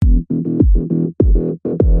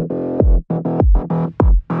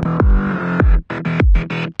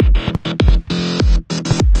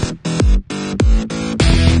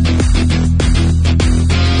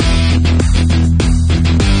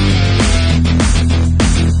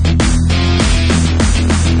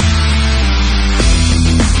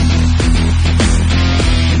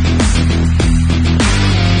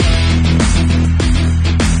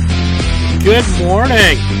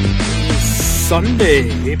morning.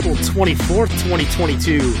 Sunday, April 24th,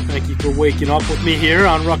 2022. Thank you for waking up with me here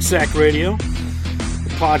on Rucksack Radio,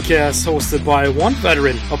 the podcast hosted by one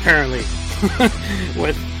veteran, apparently,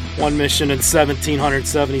 with one mission and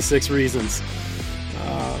 1,776 reasons.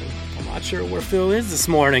 I'm not sure where Phil is this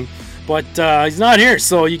morning, but he's not here,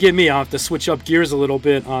 so you get me. I'll have to switch up gears a little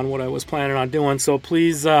bit on what I was planning on doing, so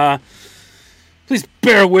please bear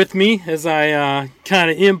with me as I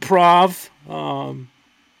kind of improv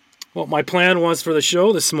what my plan was for the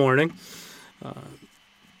show this morning.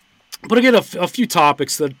 But again, a few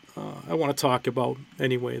topics that I want to talk about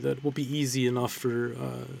anyway that will be easy enough for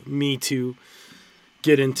me to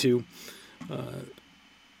get into.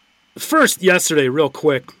 First, yesterday, real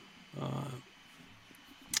quick.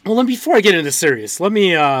 Before I get into serious, let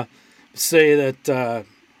me say that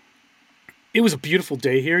it was a beautiful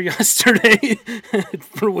day here yesterday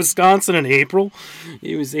for Wisconsin in April.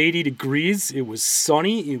 It was 80 degrees. It was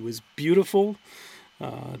sunny. It was beautiful.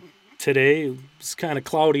 Today it's kind of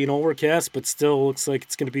cloudy and overcast, but still looks like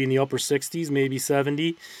it's going to be in the upper 60s, maybe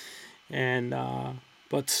 70. And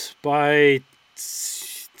but by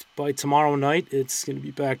tomorrow night, it's going to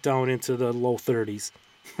be back down into the low 30s.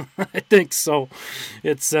 I think so.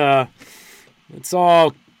 It's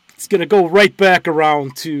going to go right back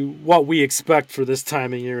around to what we expect for this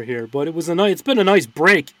time of year here. But it's been a nice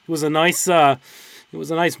break. It was a nice 1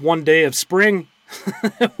 day of spring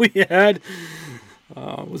we had.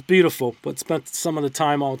 It was beautiful, but spent some of the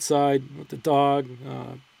time outside with the dog.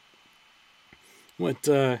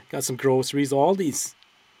 Got some groceries, Aldi's.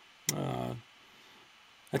 I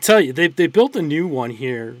tell you, they built a new one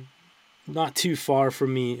here, not too far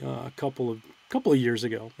from me, a couple of years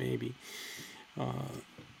ago, maybe.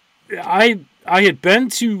 I had been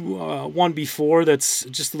to one before that's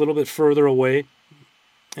just a little bit further away,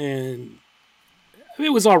 and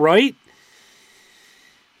it was all right.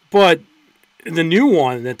 But the new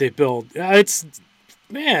one that they built, it's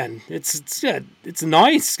nice. It's got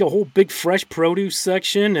a whole big fresh produce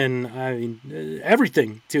section, and I mean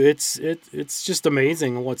everything too. It's just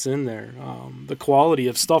amazing what's in there. The quality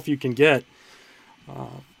of stuff you can get,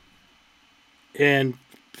 and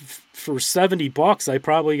for $70, I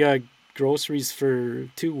probably got groceries for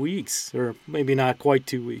 2 weeks, or maybe not quite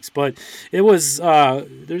 2 weeks, but it was,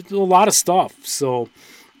 there's a lot of stuff. So,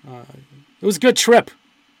 it was a good trip.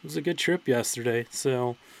 It was a good trip yesterday.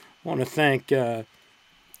 So I want to thank,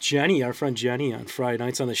 Jenny, our friend Jenny on Friday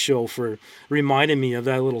nights on the show, for reminding me of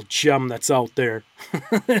that little gem that's out there.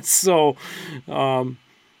 So, I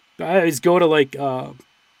always go to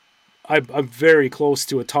I'm very close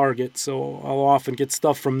to a Target, so I'll often get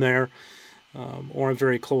stuff from there, or I'm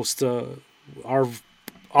very close to our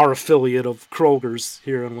affiliate of Kroger's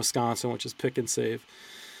here in Wisconsin, which is Pick and Save.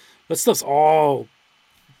 That stuff's all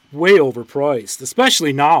way overpriced,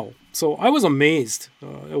 especially now. So I was amazed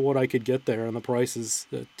at what I could get there and the prices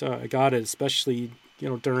that I got it, especially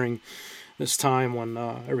during this time when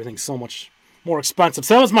everything's so much more expensive.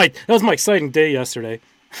 So that was my exciting day yesterday,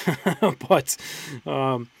 but.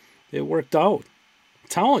 It worked out. I'm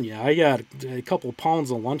telling you, I got a couple of pounds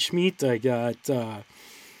of lunch meat. I got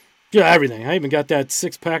everything. I even got that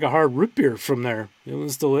 6-pack of hard root beer from there. It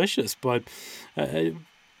was delicious. But like a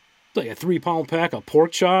 3-pound pack of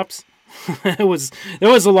pork chops. There was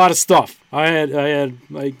a lot of stuff. I had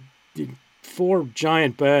like 4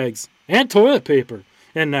 giant bags and toilet paper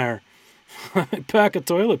in there. A pack of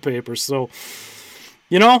toilet paper. So,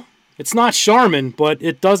 it's not Charmin, but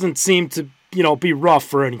it doesn't seem to be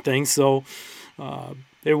rough or anything, so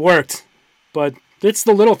it worked. But it's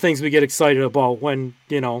the little things we get excited about when,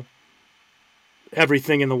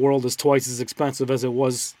 everything in the world is twice as expensive as it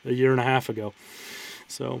was a year and a half ago.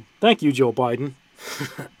 So, thank you, Joe Biden.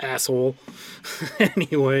 Asshole.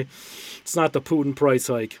 Anyway, it's not the Putin price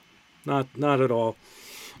hike. Not at all.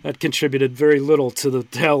 That contributed very little to the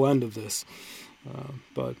tail end of this.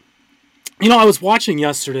 But, I was watching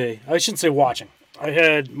yesterday. I shouldn't say watching. I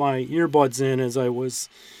had my earbuds in as I was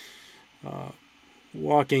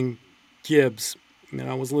walking Gibbs, and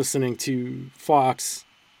I was listening to Fox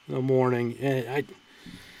in the morning, and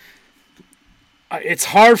it's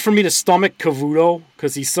hard for me to stomach Cavuto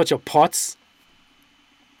because he's such a putz,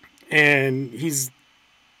 and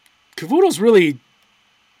Cavuto's really,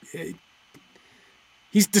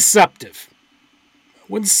 he's deceptive. I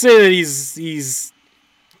wouldn't say that he's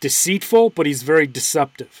deceitful, but he's very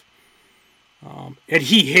deceptive. And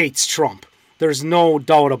he hates Trump. There's no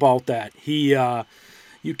doubt about that. You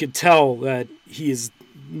can tell that he is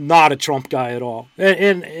not a Trump guy at all.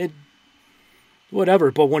 And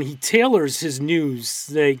but when he tailors his news,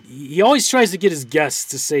 he always tries to get his guests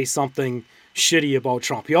to say something shitty about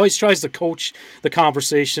Trump. He always tries to coach the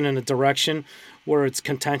conversation in a direction where it's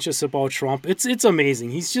contentious about Trump. It's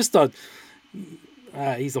amazing. He's just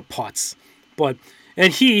he's a putz. But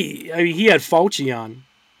and he had Fauci on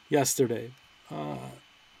yesterday. I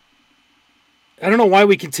don't know why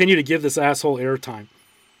we continue to give this asshole airtime.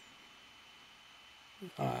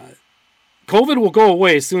 COVID will go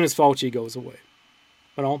away as soon as Fauci goes away.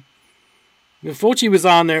 You know, Fauci was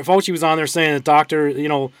on there saying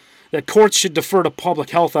that that courts should defer to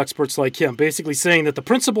public health experts like him, basically saying that the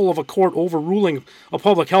principle of a court overruling a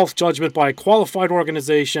public health judgment by a qualified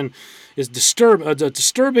organization is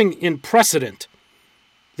disturbing in precedent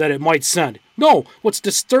that it might send. No, what's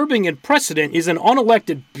disturbing in precedent is an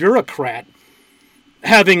unelected bureaucrat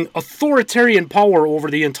having authoritarian power over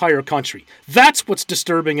the entire country. That's what's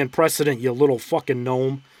disturbing in precedent, you little fucking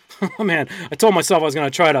gnome. Oh, man, I told myself I was going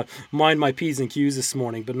to try to mind my P's and Q's this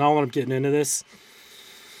morning, but now that I'm getting into this...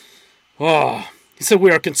 He said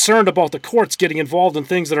we are concerned about the courts getting involved in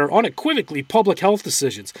things that are unequivocally public health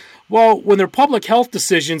decisions. Well, when they're public health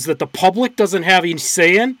decisions that the public doesn't have any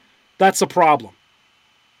say in, that's a problem.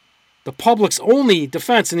 The public's only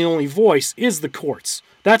defense and the only voice is the courts.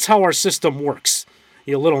 That's how our system works,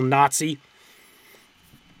 you little Nazi.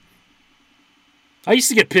 I used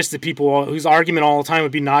to get pissed at people whose argument all the time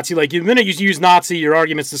would be Nazi. Like, the minute you use Nazi, your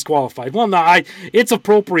argument's disqualified. Well, no, it's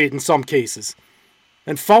appropriate in some cases.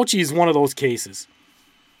 And Fauci is one of those cases.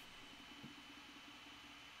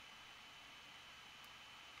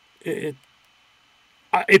 It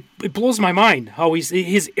blows my mind how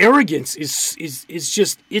his arrogance is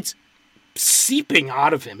just, it's seeping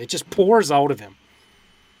out of him. It just pours out of him.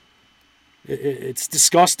 It's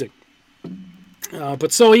disgusting.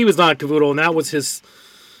 But so he was on Cavuto, and that was his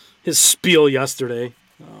spiel yesterday.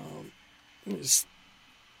 It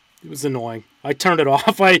was annoying. I turned it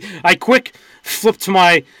off. I quick flipped to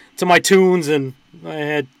my tunes, and I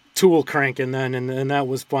had Tool cranking then, and that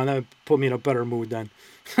was fun. That put me in a better mood then.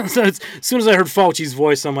 So as soon as I heard Fauci's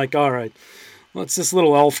voice, I'm like, all right, what's this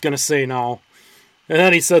little elf gonna say now? And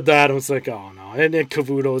then he said that, and I was like, oh no. And then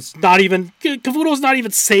Cavuto's not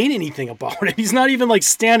even saying anything about it. He's not even like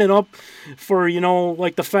standing up for,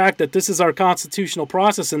 like the fact that this is our constitutional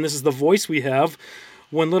process and this is the voice we have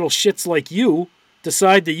when little shits like you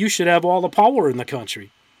decide that you should have all the power in the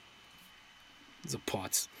country. It's a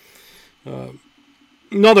putz.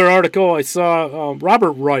 Another article I saw,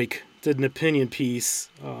 Robert Reich did an opinion piece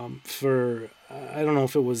for, I don't know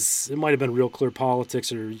if it might have been Real Clear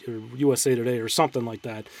Politics or USA Today or something like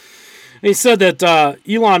that. And he said that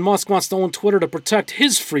Elon Musk wants to own Twitter to protect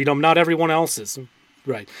his freedom, not everyone else's.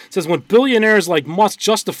 Right. It says, when billionaires like Musk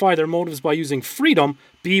justify their motives by using freedom,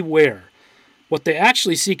 beware. What they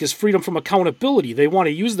actually seek is freedom from accountability. They want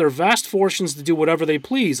to use their vast fortunes to do whatever they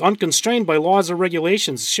please, unconstrained by laws or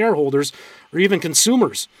regulations, shareholders, or even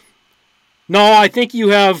consumers. No, I think you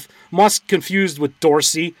have Musk confused with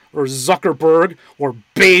Dorsey or Zuckerberg or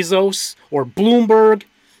Bezos or Bloomberg.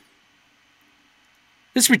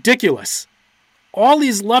 It's ridiculous. All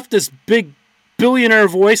these leftist big billionaire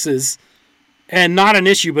voices and not an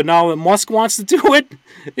issue, but now that Musk wants to do it,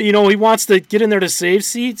 he wants to get in there to save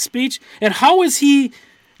speech. And how is he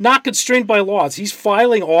not constrained by laws? He's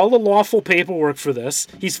filing all the lawful paperwork for this.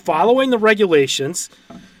 He's following the regulations.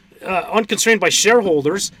 Unconstrained by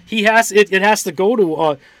shareholders. It has to go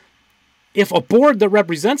to if a board that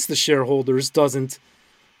represents the shareholders doesn't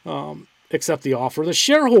accept the offer, the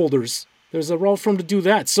shareholders, there's a route for them to do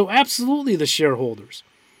that. So absolutely the shareholders.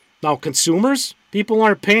 Now consumers, people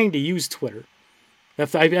aren't paying to use Twitter.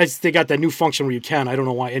 They got that new function where you can. I don't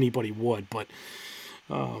know why anybody would, but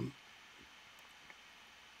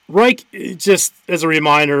Reich, just as a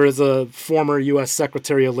reminder, is a former U.S.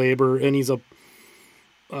 Secretary of Labor, and he's a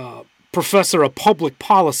professor of public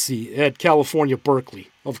policy at California, Berkeley,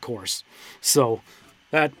 of course. So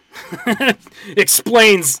that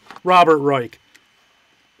explains Robert Reich.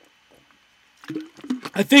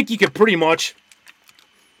 I think you could pretty much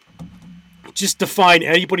just define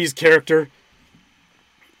anybody's character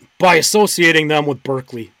by associating them with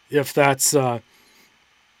Berkeley, if that's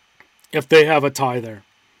if they have a tie there.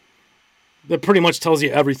 That pretty much tells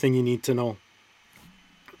you everything you need to know.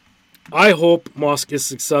 I hope Musk is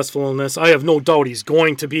successful in this. I have no doubt he's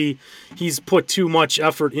going to be. He's put too much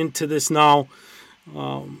effort into this now,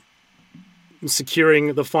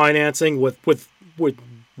 securing the financing with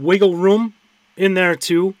wiggle room in there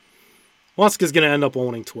too. Musk is going to end up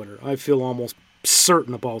owning Twitter. I feel almost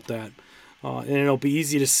certain about that. And it'll be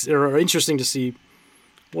interesting to see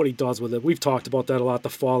what he does with it. We've talked about that a lot. The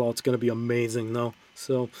fallout's going to be amazing, though.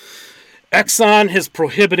 So, Exxon has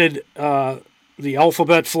prohibited the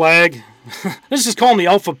alphabet flag. Let's just call them the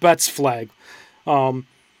alphabets flag,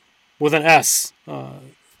 with an S,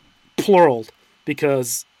 plural,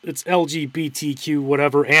 because it's LGBTQ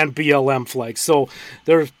whatever and BLM flags. So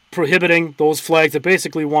they're prohibiting those flags that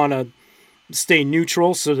basically want to stay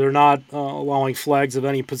neutral, so they're not allowing flags of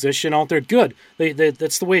any position out there. Good.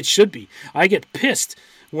 That's the way it should be. I get pissed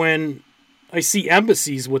when I see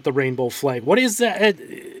embassies with the rainbow flag. What is that?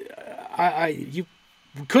 You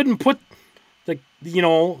couldn't put the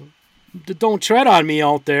don't tread on me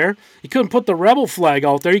out there. You couldn't put the rebel flag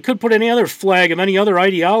out there. You couldn't put any other flag of any other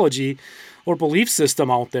ideology or belief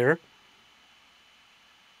system out there.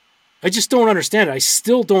 I just don't understand it. I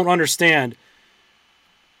still don't understand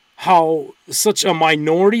how such a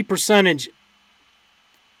minority percentage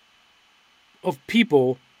of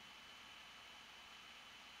people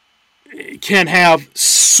can have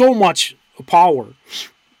so much power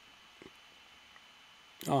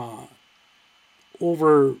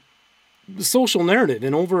over the social narrative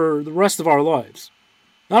and over the rest of our lives.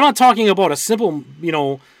 I'm not talking about a simple,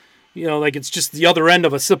 like it's just the other end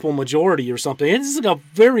of a simple majority or something. It's like a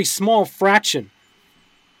very small fraction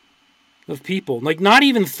of people, like not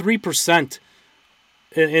even 3%.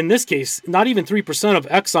 In this case, not even 3% of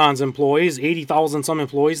Exxon's employees, 80,000 some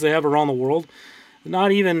employees they have around the world,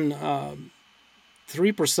 not even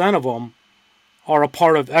 3% of them are a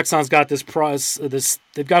part of Exxon's got this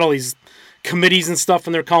they've got all these committees and stuff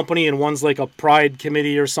in their company, and one's like a pride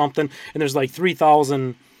committee or something, and there's like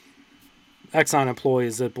 3,000 Exxon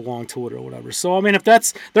employees that belong to it or whatever. So, I mean,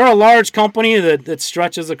 they're a large company that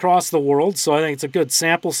stretches across the world, so I think it's a good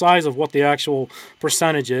sample size of what the actual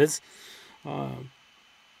percentage is. So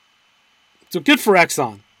good for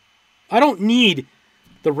Exxon. I don't need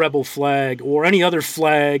the rebel flag or any other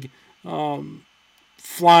flag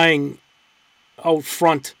flying out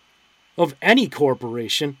front of any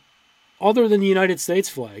corporation other than the United States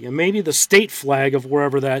flag, and maybe the state flag of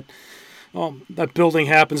wherever that building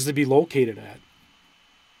happens to be located at.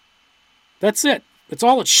 That's it. That's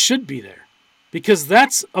all it should be there, because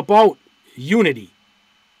that's about unity.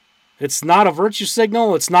 It's not a virtue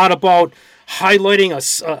signal. It's not about highlighting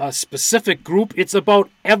a specific group. It's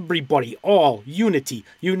about everybody, all unity,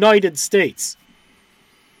 United States.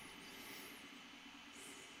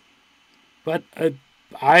 But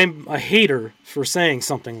I'm a hater for saying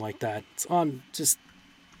something like that. It's on just,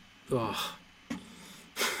 ugh.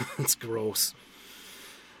 It's gross.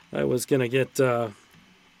 I was going to get, I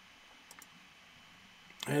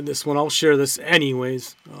had this one. I'll share this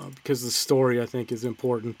anyways, because the story I think is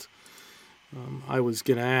important. I was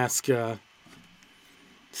going to ask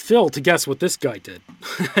Phil to guess what this guy did.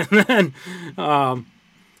 And then, hold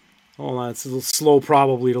on, it's a little slow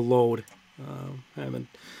probably to load.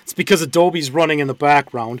 It's because Adobe's running in the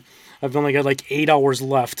background. I've only got like 8 hours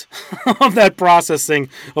left of that processing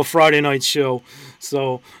of Friday night's show.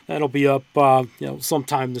 So that'll be up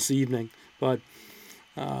sometime this evening. But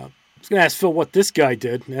I was going to ask Phil what this guy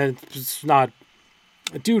did. And it's not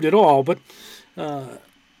a dude at all, but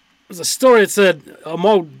there's a story that said,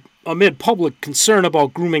 amid public concern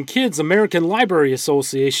about grooming kids, American Library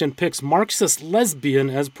Association picks Marxist lesbian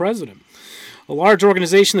as president. A large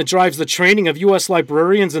organization that drives the training of U.S.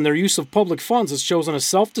 librarians and their use of public funds has chosen a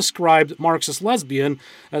self-described Marxist lesbian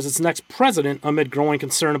as its next president amid growing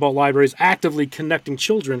concern about libraries actively connecting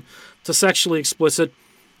children to sexually explicit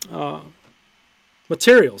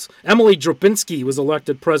materials. Emily Drabinski was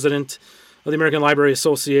elected president of the American Library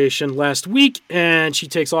Association last week, and she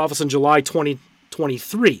takes office in July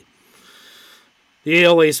 2023. The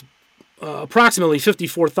ALA's approximately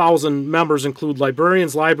 54,000 members include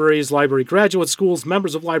librarians, libraries, library graduate schools,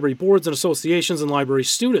 members of library boards and associations, and library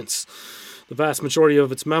students. The vast majority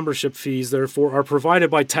of its membership fees, therefore, are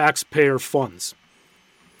provided by taxpayer funds.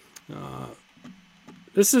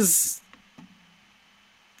 This is...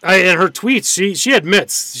 in her tweets, she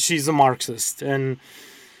admits she's a Marxist. And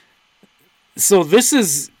so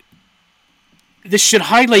this should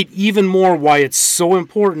highlight even more why it's so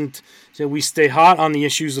important that we stay hot on the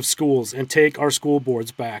issues of schools and take our school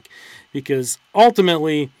boards back, because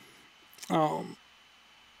ultimately the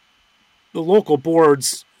local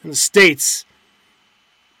boards and the states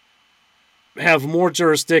have more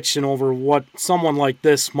jurisdiction over what someone like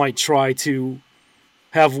this might try to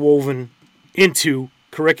have woven into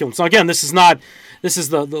curriculum. So again, this is the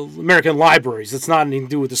American Libraries. It's not anything to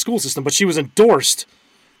do with the school system, but she was endorsed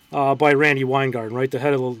by Randy Weingarten, right, the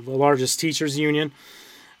head of the largest teachers union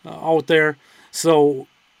out there. So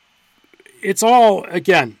it's all,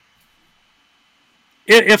 again,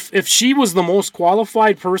 if she was the most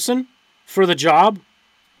qualified person for the job,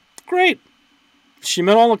 great. She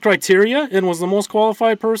met all the criteria and was the most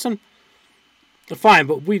qualified person, Fine,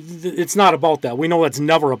 but it's not about that. We know it's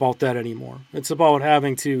never about that anymore. It's about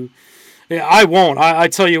having to. Yeah, I won't. I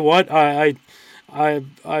tell you what. I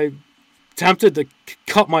tempted to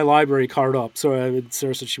cut my library card up. So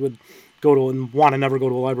Sarah said she would go to and want to never go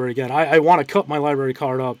to a library again. I want to cut my library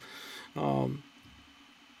card up. Because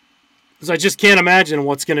I just can't imagine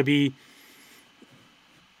what's going to be.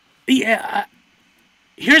 Yeah,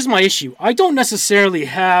 here's my issue. I don't necessarily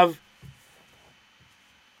have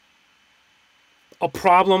a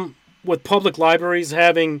problem with public libraries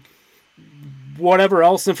having whatever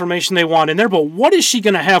else information they want in there, but what is she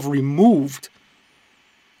going to have removed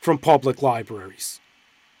from public libraries?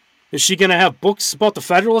 Is she going to have books about the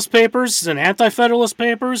Federalist Papers and Anti-Federalist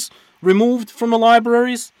Papers removed from the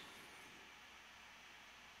libraries?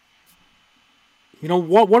 You know,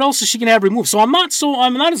 what else is she going to have removed? So I'm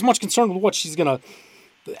not as much concerned with what she's going to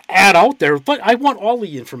add out there, but I want all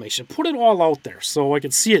the information. Put it all out there so I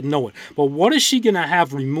can see it and know it. But what is she going to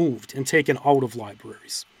have removed and taken out of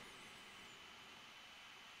libraries?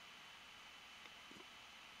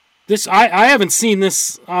 I haven't seen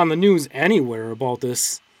this on the news anywhere about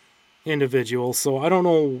this individual, so I don't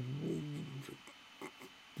know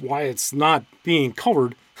why it's not being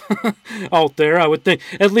covered out there. I would think,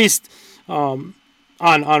 at least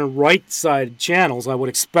on right-side channels, I would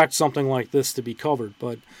expect something like this to be covered.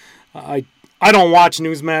 But I don't watch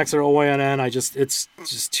Newsmax or OANN. It's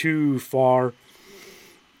just too far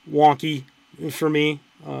wonky for me.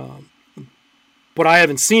 But I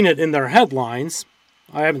haven't seen it in their headlines.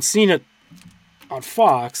 I haven't seen it on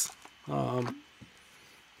Fox. But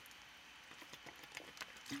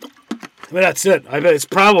that's it. I bet it's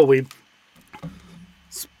probably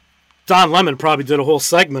Don Lemon probably did a whole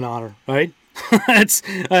segment on her, right?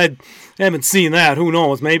 I haven't seen that. Who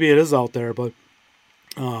knows? Maybe it is out there, but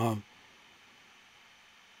I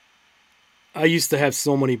used to have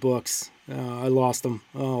so many books. I lost them.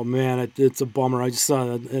 Oh man, it's a bummer. I just saw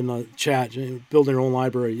that in the chat. Building your own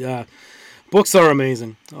library. Yeah, books are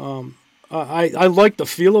amazing. I like the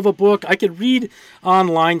feel of a book. I could read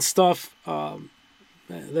online stuff.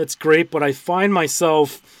 That's great, but I find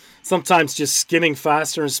myself sometimes just skimming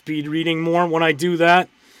faster and speed reading more when I do that.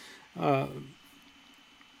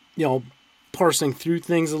 Parsing through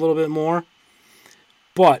things a little bit more.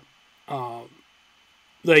 But,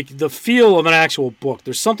 like the feel of an actual book,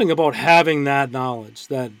 there's something about having that knowledge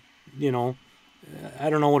that, I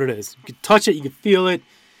don't know what it is. You can touch it, you can feel it.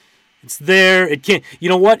 It's there. It can't, you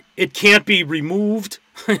know what? It can't be removed.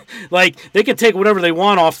 Like, they can take whatever they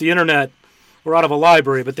want off the internet or out of a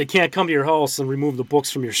library, but they can't come to your house and remove the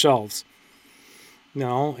books from your shelves.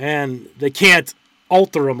 And they can't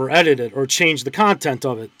alter them or edit it or change the content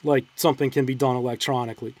of it like something can be done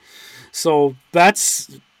electronically. So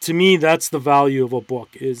to me, that's the value of a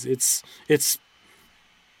book. Is it's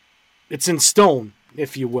in stone,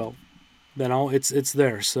 if you will. It's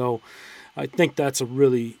there. So I think that's a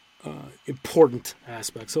really important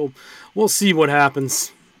aspect. So we'll see what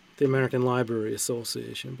happens with the American Library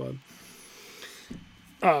Association, but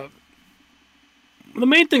the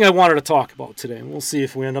main thing I wanted to talk about today, and we'll see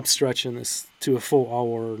if we end up stretching this to a full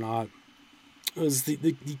hour or not, is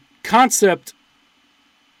the concept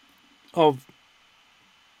of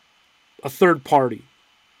a third party.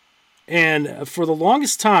 And for the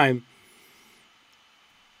longest time,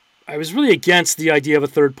 I was really against the idea of a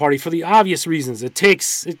third party for the obvious reasons. It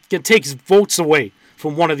takes votes away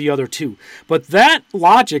from one of the other two. But that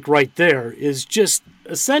logic right there is just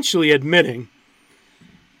essentially admitting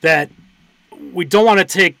that we don't want to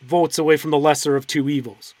take votes away from the lesser of two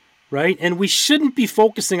evils, right? And we shouldn't be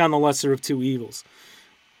focusing on the lesser of two evils.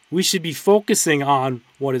 We should be focusing on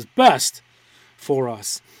what is best for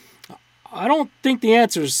us. I don't think the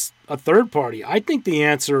answer is a third party. I think the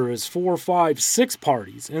answer is 4, 5, 6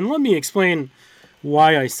 parties. And let me explain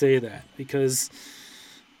why I say that. Because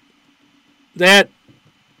that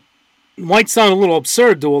might sound a little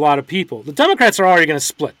absurd to a lot of people. The Democrats are already going to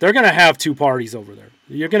split. They're going to have 2 parties over there.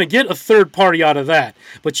 You're going to get a third party out of that.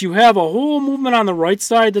 But you have a whole movement on the right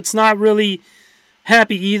side that's not really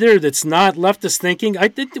happy either, that's not leftist thinking. I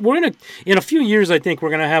think we're going to, in a few years, I think we're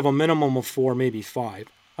going to have a minimum of 4, maybe 5.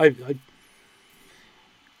 And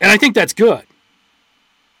I think that's good.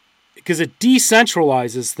 Because it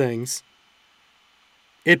decentralizes things.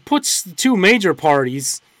 It puts the 2 major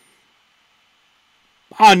parties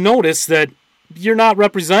on notice that you're not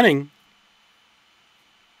representing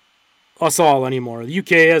us all anymore. The UK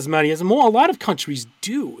has many, a lot of countries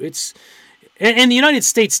do. In the United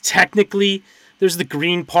States, technically, there's the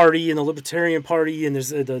Green Party and the Libertarian Party, and there's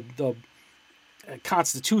the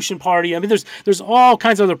Constitution Party. I mean, there's all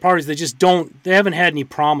kinds of other parties that they haven't had any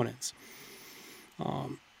prominence.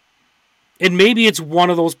 And maybe it's one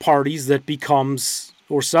of those parties that becomes,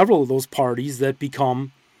 or several of those parties that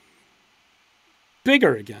become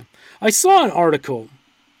bigger again. I saw an article.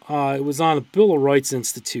 It was on the Bill of Rights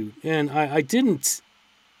Institute, and I didn't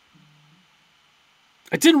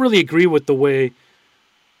really agree with the way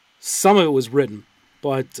some of it was written,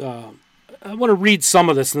 but I want to read some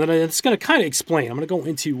of this, and then it's going to kind of explain. I'm going to go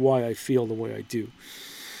into why I feel the way I do.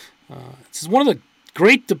 This is one of the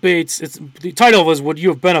great debates. The title was, "Would you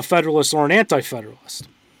have been a Federalist or an Anti-Federalist?"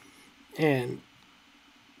 And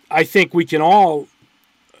I think we can all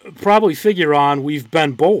probably figure on we've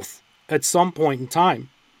been both at some point in time.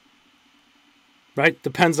 Right?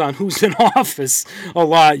 Depends on who's in office a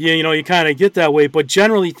lot. You kind of get that way. But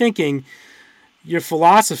generally thinking, your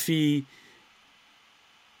philosophy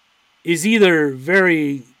is either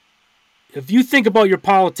very... If you think about your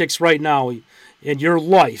politics right now and your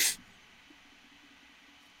life,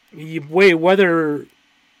 you weigh whether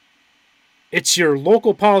it's your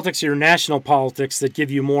local politics or your national politics that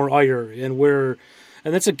give you more ire, and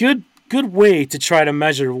that's a good way to try to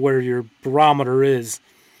measure where your barometer is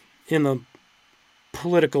in the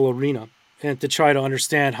political arena, and to try to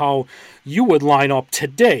understand how you would line up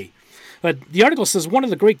today. But the article says one of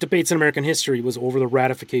the great debates in American history was over the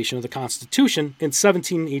ratification of the Constitution in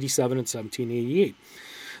 1787 and 1788.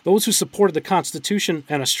 Those who supported the Constitution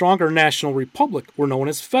and a stronger national republic were known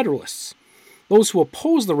as Federalists. Those who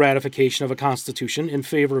opposed the ratification of a Constitution in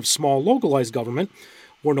favor of small localized government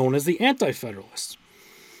were known as the Anti-Federalists.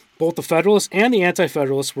 Both the Federalists and the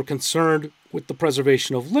Anti-Federalists were concerned with the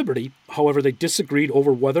preservation of liberty. However, they disagreed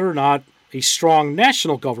over whether or not a strong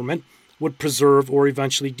national government would preserve or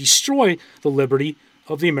eventually destroy the liberty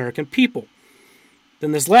of the American people.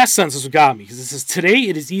 Then this last sentence is what got me, because it says, today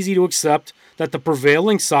it is easy to accept that the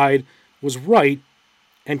prevailing side was right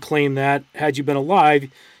and claim that, had you been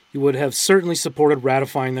alive, you would have certainly supported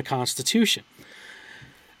ratifying the Constitution.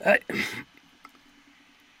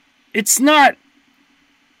 It's not...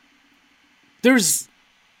 There's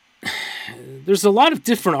a lot of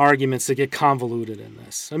different arguments that get convoluted in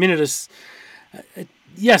this. I mean,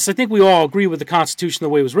 yes, I think we all agree with the Constitution the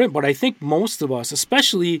way it was written, but I think most of us,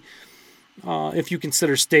 especially if you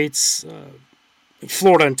consider states,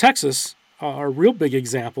 Florida and Texas are real big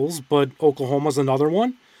examples, but Oklahoma's another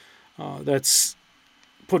one that's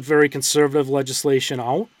put very conservative legislation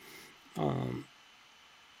out. And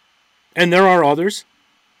there are others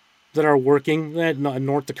that are working,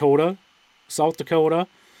 North Dakota, South Dakota.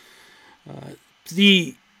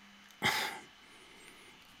 The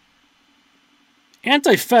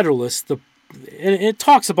Anti-Federalists, and it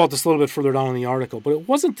talks about this a little bit further down in the article, but it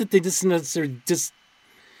wasn't that they just necessarily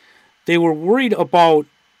they were worried about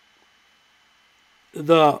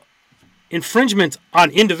the infringement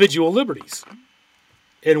on individual liberties.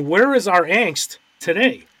 And where is our angst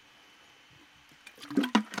today?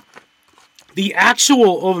 The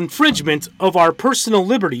actual infringement of our personal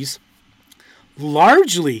liberties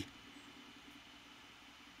largely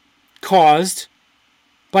caused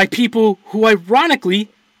by people who ironically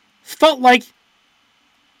felt like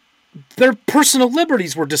their personal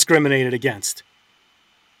liberties were discriminated against.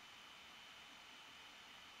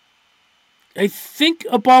 I think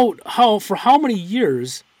about how, for how many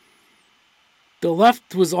years, the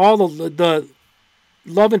left was all the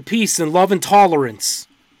love and peace and love and tolerance.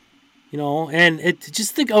 And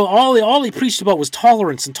just think all they preached about was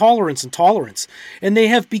tolerance and tolerance and tolerance. And they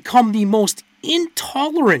have become the most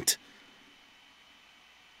intolerant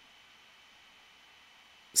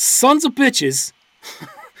sons of bitches.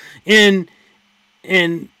 and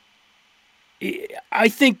I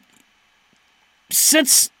think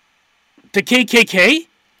since the KKK,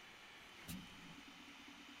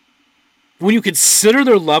 when you consider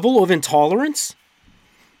their level of intolerance,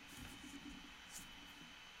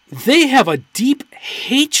 they have a deep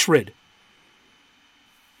hatred.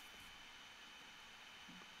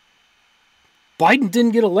 Biden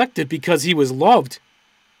didn't get elected because he was loved.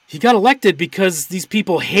 He got elected because these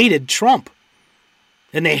people hated Trump.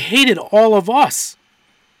 And they hated all of us.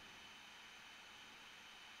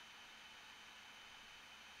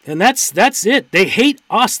 And that's it. They hate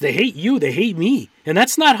us. They hate you. They hate me. And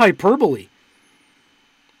that's not hyperbole.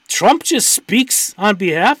 Trump just speaks on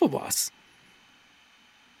behalf of us.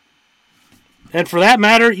 And for that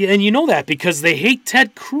matter, and you know that because they hate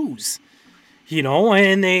Ted Cruz,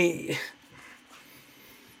 and they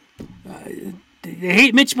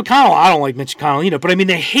hate Mitch McConnell. I don't like Mitch McConnell either, but I mean,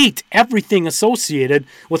 they hate everything associated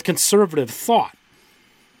with conservative thought.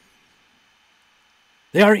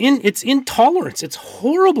 It's intolerance. It's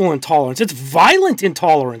horrible intolerance. It's violent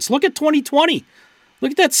intolerance. Look at 2020.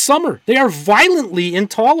 Look at that summer. They are violently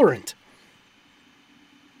intolerant.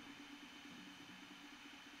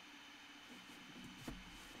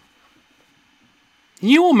 Can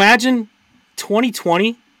you imagine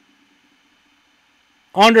 2020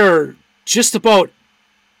 under just about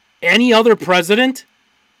any other president,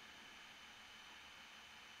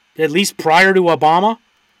 at least prior to Obama?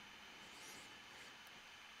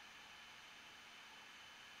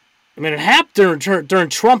 I mean, it happened during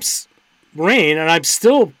Trump's reign, and I'm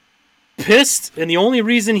still pissed. And the only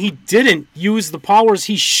reason he didn't use the powers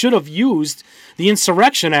he should have used, the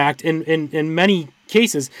Insurrection Act, in many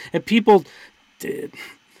cases, and people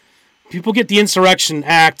get the Insurrection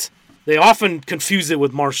Act. They often confuse it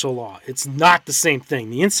with martial law. It's not the same thing.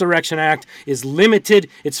 The Insurrection Act is limited.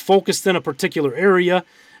 It's focused in a particular area,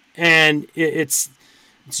 and it's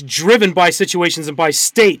driven by situations and by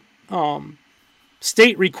state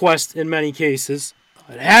request in many cases.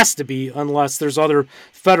 It has to be, unless there's other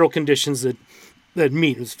federal conditions that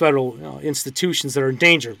meet. There's federal institutions that are in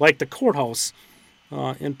danger, like the courthouse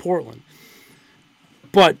in Portland.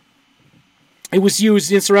 But it was used,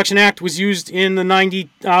 the Insurrection Act was used in the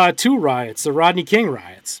 92 riots, the Rodney King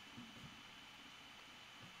riots.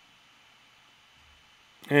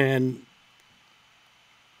 And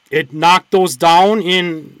it knocked those down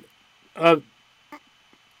in a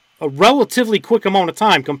relatively quick amount of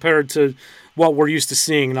time compared to what we're used to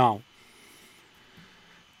seeing now.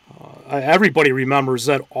 Everybody remembers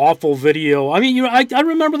that awful video. I mean, I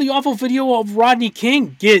remember the awful video of Rodney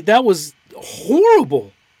King. That was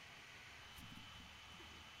horrible.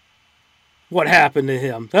 What happened to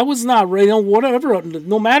him? That was not right. Whatever.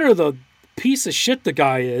 No matter the piece of shit the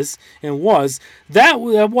guy is and was, that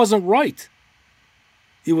wasn't right.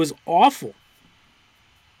 It was awful.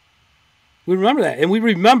 We remember that, and we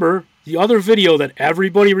remember the other video that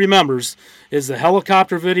everybody remembers is the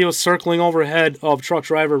helicopter video circling overhead of truck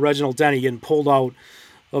driver Reginald Denny getting pulled out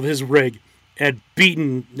of his rig and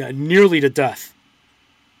beaten nearly to death.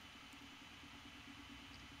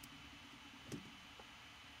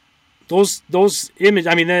 Those image.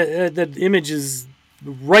 I mean, that image is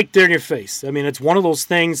right there in your face. I mean, it's one of those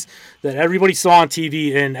things that everybody saw on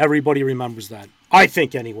TV and everybody remembers that. I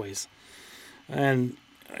think, anyways. And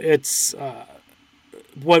it's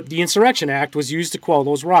what the Insurrection Act was used to quell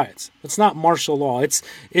those riots. It's not martial law.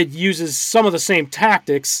 It uses some of the same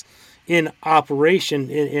tactics in operation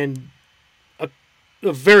in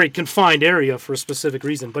a very confined area for a specific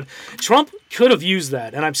reason. But Trump could have used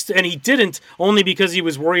that, and he didn't, only because he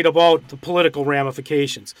was worried about the political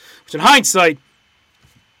ramifications, which in hindsight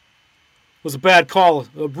was a bad call,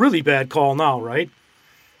 a really bad call now, right?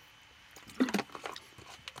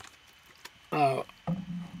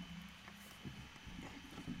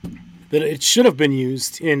 That it should have been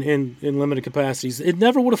used in limited capacities. It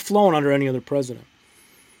never would have flown under any other president.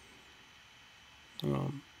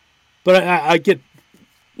 But I get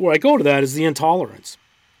where I go to that is the intolerance.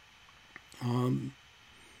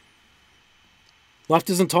 Left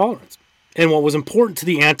is intolerant. And what was important to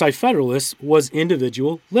the Anti-Federalists was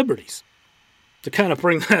individual liberties. To kind of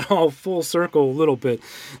bring that all full circle a little bit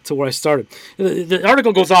to where I started. The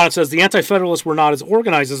article goes on and says the Anti-Federalists were not as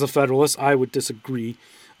organized as the Federalists. I would disagree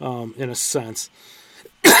in a sense.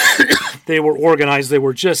 They were organized. They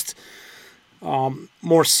were just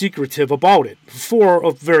more secretive about it for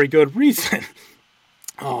a very good reason.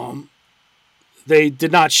 They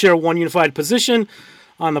did not share one unified position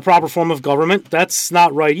on the proper form of government. That's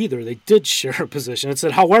not right either. They did share a position. It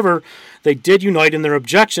said, however, they did unite in their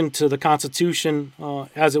objection to the Constitution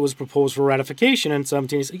as it was proposed for ratification in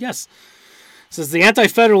 1780. Yes. It says the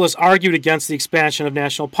Anti-Federalists argued against the expansion of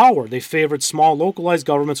national power. They favored small localized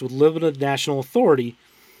governments with limited national authority,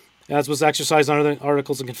 as was exercised under the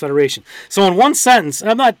Articles of Confederation. So in one sentence,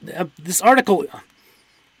 this article,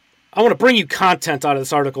 I want to bring you content out of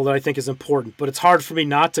this article that I think is important, but it's hard for me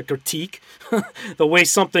not to critique the way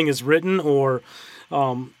something is written or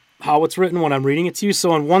how it's written when I'm reading it to you.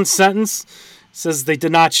 So in one sentence, it says they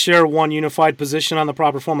did not share one unified position on the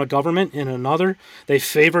proper form of government. In another, they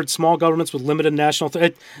favored small governments with limited national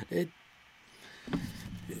authority.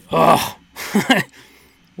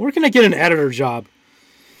 Where can I get an editor job?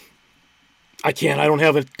 I can't. I don't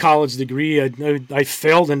have a college degree. I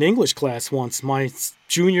failed an English class once, my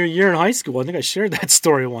junior year in high school. I think I shared that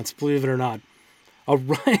story once, believe it or not.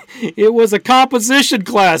 It was a composition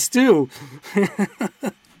class, too.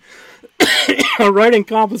 A writing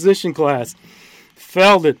composition class.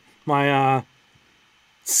 Failed it. My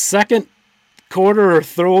second quarter or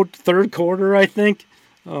third quarter, I think.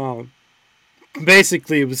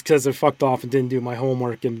 Basically, it was because I fucked off and didn't do my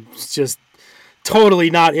homework and was just totally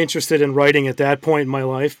not interested in writing at that point in my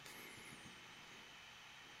life.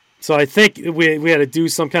 So I think we had to do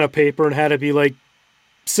some kind of paper and had to be like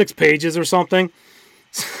 6 pages or something.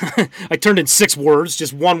 I turned in 6 words,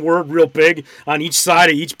 just one word real big on each side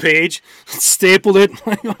of each page, stapled it.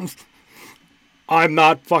 I'm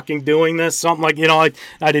not fucking doing this. Something like,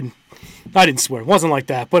 I didn't swear. It wasn't like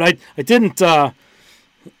that, but I didn't have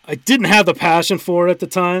the passion for it at the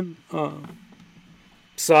time,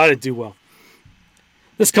 so I didn't do well.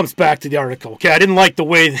 This comes back to the article. Okay, I didn't like the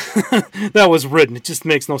way that was written. It just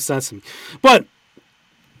makes no sense to me. But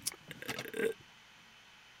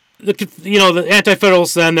the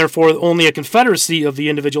Anti-Federalists then, therefore, only a confederacy of the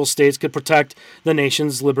individual states could protect the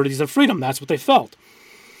nation's liberties and freedom. That's what they felt.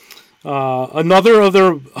 Another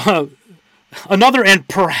and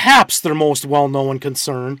perhaps their most well-known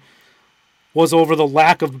concern was over the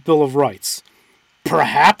lack of Bill of Rights.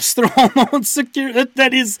 Perhaps their well-known security.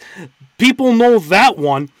 That is, people know that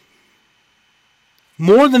one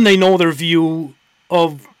more than they know their view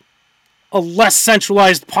of a less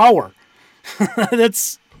centralized power.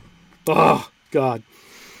 That's, oh God.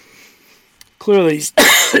 Clearly,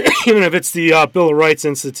 even if it's the Bill of Rights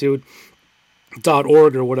Institute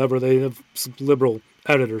 .org or whatever, they have some liberal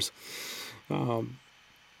editors.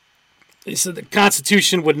 They said the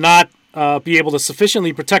Constitution would not be able to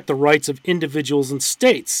sufficiently protect the rights of individuals and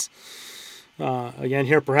states. Again,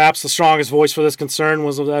 here perhaps the strongest voice for this concern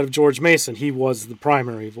was that of George Mason. He was the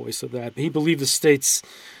primary voice of that. He believed the state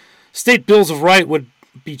bills of right would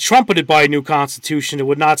be trumpeted by a new constitution. It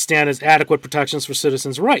would not stand as adequate protections for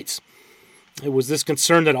citizens' rights. It was this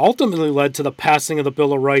concern that ultimately led to the passing of the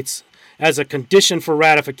Bill of Rights as a condition for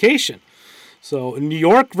ratification. So New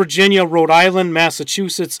York, Virginia, Rhode Island,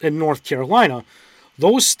 Massachusetts, and North Carolina,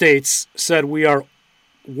 those states said we're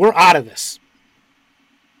out of this.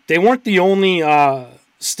 They weren't the only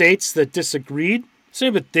states that disagreed,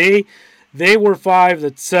 but they were 5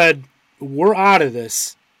 that said we're out of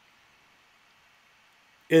this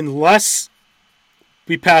unless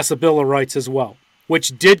we pass a Bill of Rights as well,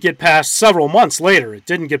 which did get passed several months later. It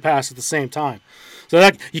didn't get passed at the same time. So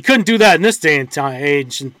that you couldn't do that in this day and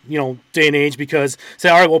age, because say,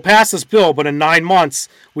 all right, we'll pass this bill, but in 9 months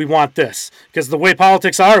we want this, because the way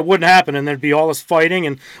politics are, it wouldn't happen, and there'd be all this fighting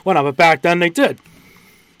and whatnot. But back then they did.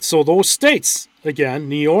 So those states, again,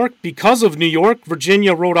 New York, because of New York,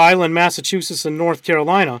 Virginia, Rhode Island, Massachusetts, and North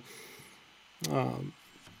Carolina,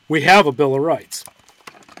 we have a Bill of Rights.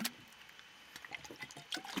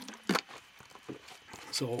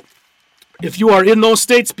 So if you are in those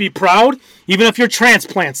states, be proud, even if you're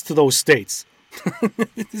transplants to those states.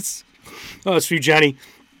 It's for you, Jenny.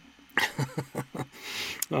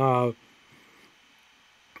 The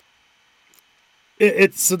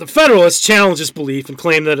Federalists challenged this belief and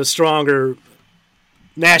claimed that a stronger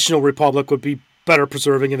national republic would be better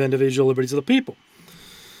preserving of individual liberties of the people.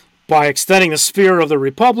 By extending the sphere of the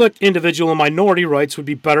republic, individual and minority rights would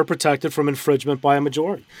be better protected from infringement by a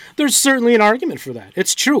majority. There's certainly an argument for that.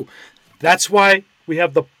 It's true. That's why we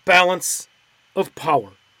have the balance of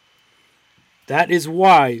power. That is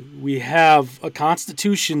why we have a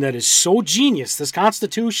constitution that is so genius. This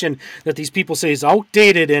constitution that these people say is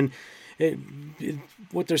outdated, and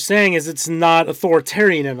what they're saying is it's not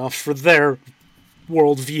authoritarian enough for their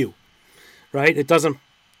worldview, right? It doesn't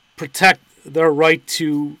protect their right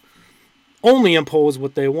to only impose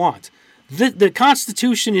what they want. The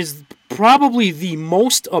Constitution is probably the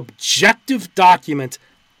most objective document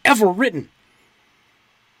ever written.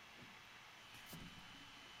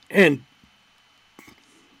 And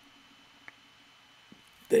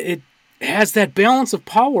it has that balance of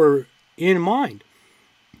power in mind.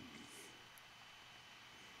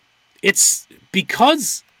 It's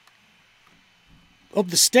because of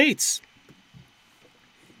the states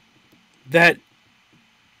that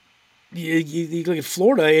you look at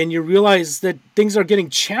Florida and you realize that things are getting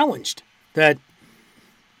challenged, that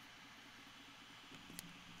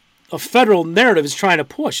a federal narrative is trying to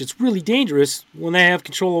push. It's really dangerous when they have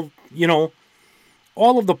control of,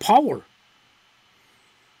 all of the power.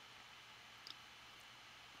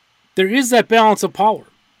 There is that balance of power.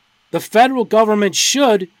 The federal government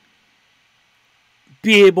should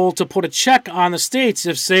be able to put a check on the states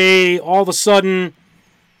if, say, all of a sudden,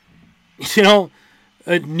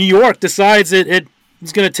 New York decides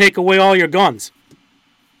it's going to take away all your guns.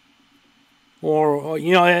 Or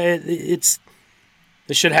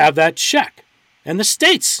they should have that check. And the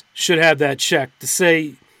states should have that check to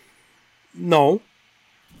say, no,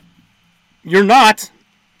 you're not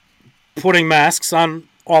putting masks on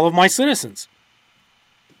all of my citizens.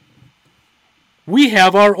 We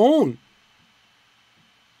have our own,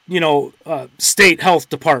 state health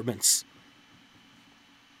departments.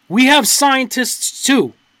 We have scientists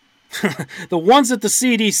too. The ones at the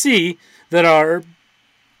CDC that are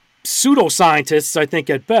pseudoscientists, I think,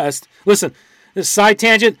 at best. Listen, this side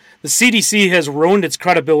tangent, the CDC has ruined its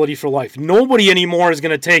credibility for life. Nobody anymore is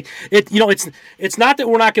going to take it. It's not that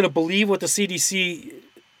we're not going to believe what the CDC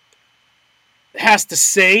has to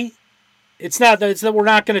say. It's that we're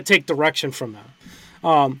not going to take direction from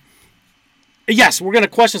them. Yes, we're going to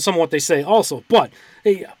question some of what they say also, but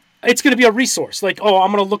it's going to be a resource. Like,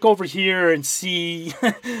 I'm going to look over here and see,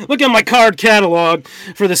 look at my card catalog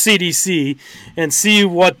for the CDC and see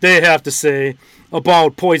what they have to say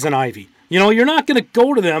about poison ivy. You're not going to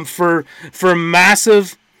go to them for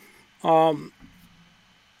massive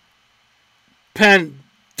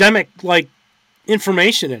pandemic-like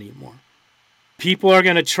information anymore. People are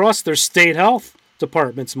going to trust their state health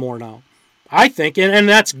departments more now, I think, and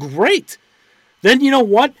that's great. Then you know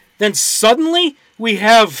what? Then suddenly we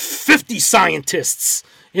have 50 scientists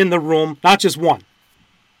in the room, not just one.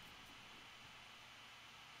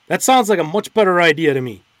 That sounds like a much better idea to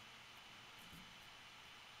me.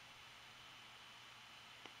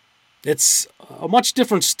 It's a much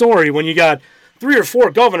different story when you got 3 or 4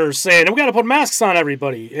 governors saying, we got to put masks on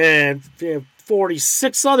everybody, and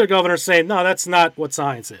 46 other governors saying, no, that's not what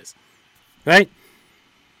science is. Right?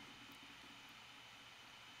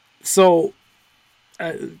 So,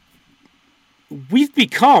 we've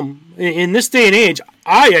become, in this day and age,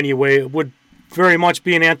 I anyway, would very much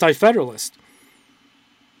be an anti-federalist.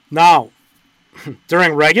 Now,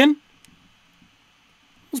 during Reagan,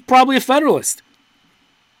 I was probably a federalist.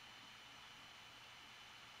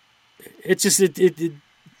 It's just,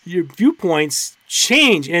 your viewpoints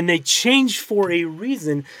change, and they change for a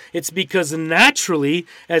reason. It's because naturally,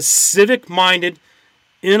 as civic-minded,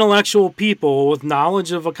 intellectual people with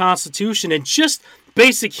knowledge of a constitution and just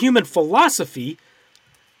basic human philosophy,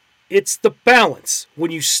 it's the balance.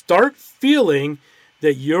 When you start feeling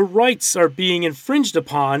that your rights are being infringed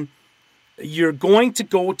upon, you're going to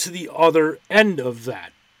go to the other end of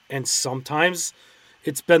that. And sometimes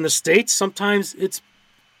it's been the states, sometimes it's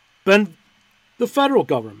been the federal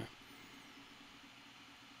government.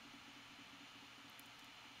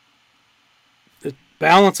 The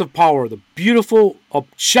balance of power, the beautiful,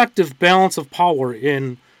 objective balance of power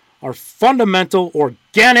in our fundamental,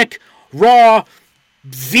 organic, raw,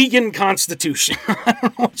 vegan constitution. I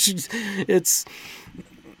don't know. It's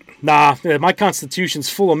my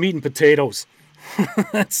constitution's full of meat and potatoes.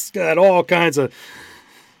 It's got all kinds of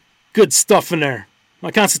good stuff in there.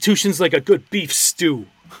 My constitution's like a good beef stew.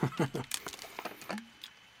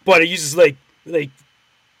 But it uses like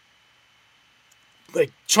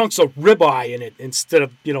chunks of ribeye in it instead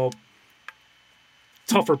of,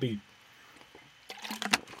 tougher beef.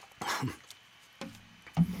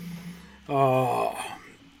 I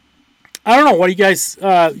don't know. What do you guys,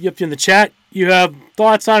 if in the chat, you have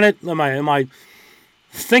thoughts on it? Am I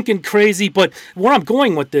thinking crazy? But where I'm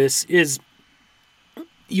going with this is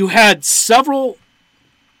you had several,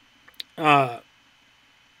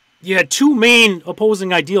 you had 2 main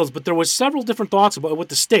opposing ideals, but there was several different thoughts about it with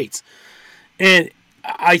the states. And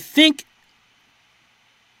I think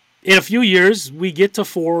in a few years, we get to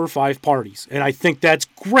 4 or 5 parties. And I think that's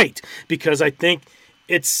great, because I think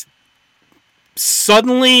it's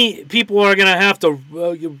suddenly people are going to have to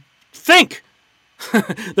think.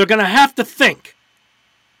 They're going to have to think.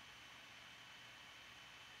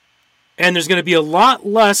 And there's going to be a lot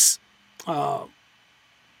less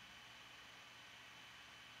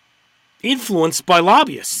influenced by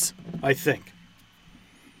lobbyists, I think.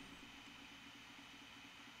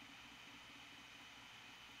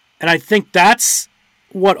 And I think that's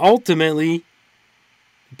what ultimately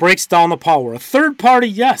breaks down the power. A third party,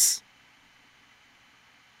 yes.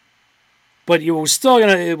 But we're still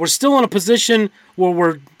in a position where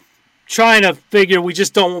we're trying to figure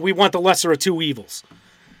we want the lesser of 2 evils.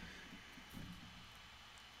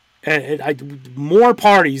 And more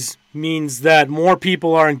parties means that more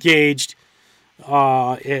people are engaged,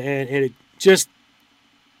 and it just,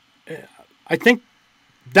 I think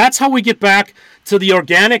that's how we get back to the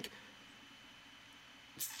organic,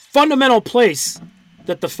 fundamental place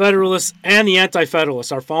that the Federalists and the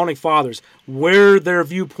Anti-Federalists, our founding fathers, where their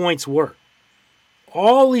viewpoints were.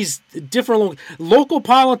 All these different local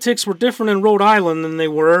politics were different in Rhode Island than they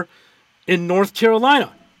were in North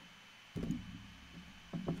Carolina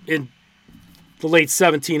in the late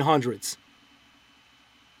 1700s.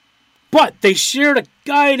 But they shared a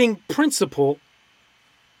guiding principle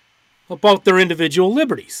about their individual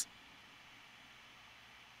liberties.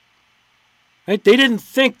 Right? They didn't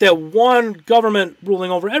think that one government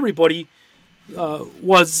ruling over everybody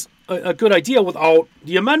was a good idea without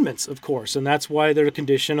the amendments, of course. And that's why their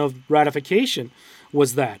condition of ratification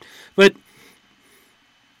was that. But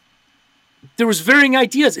there was varying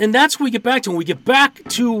ideas, and that's what we get back to. When we get back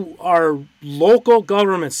to our local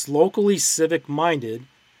governments, locally civic minded,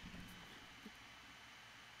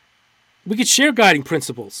 we could share guiding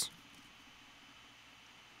principles.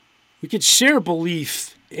 We could share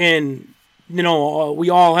belief in, we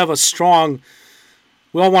all want a strong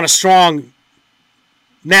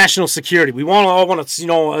national security. We all want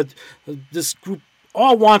to, this group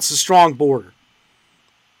all wants a strong border.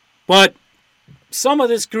 But some of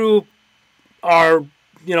this group are,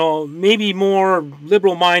 maybe more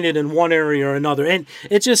liberal-minded in one area or another. And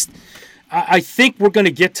it just, I think we're going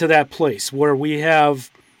to get to that place where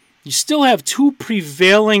you still have two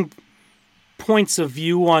prevailing points of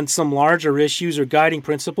view on some larger issues or guiding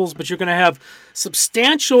principles, but you're going to have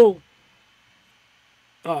substantial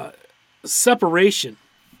separation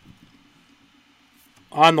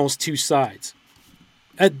on those two sides.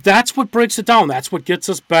 And that's what breaks it down. That's what gets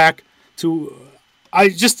us back to,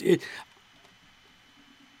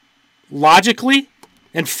 logically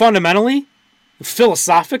and fundamentally,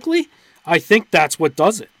 philosophically, I think that's what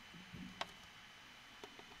does it.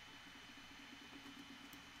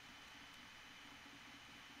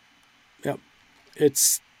 Yep.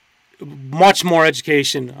 It's much more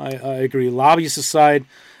education. I agree. Lobbyists aside,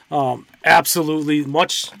 absolutely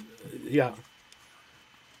much, yeah.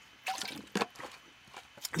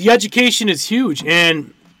 The education is huge,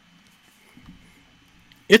 and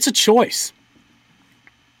it's a choice.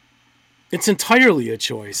 It's entirely a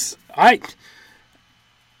choice. I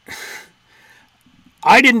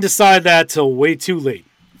didn't decide that till way too late.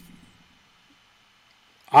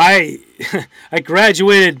 I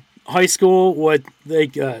graduated high school with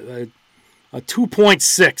like a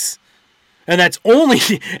 2.6, and that's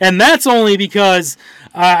only because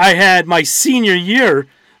I had my senior year.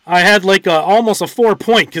 I had like almost a 4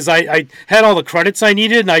 point because I had all the credits I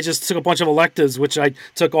needed, and I just took a bunch of electives, which I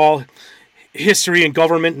took all history and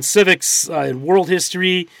government and civics and world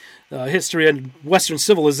history, history and Western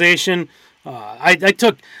civilization. I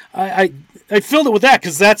filled it with that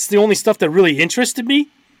because that's the only stuff that really interested me.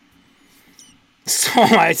 So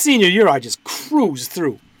my senior year, I just cruised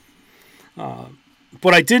through.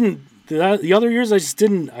 But I didn't. The other years, I just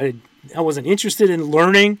didn't. I wasn't interested in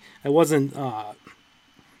learning. I wasn't.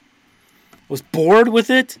 Was bored with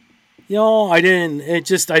it. I didn't.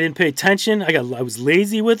 I didn't pay attention. I was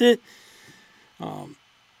lazy with it.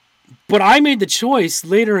 But I made the choice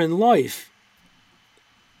later in life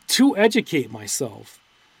to educate myself.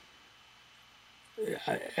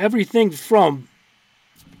 Everything from,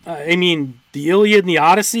 the Iliad and the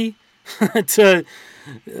Odyssey to,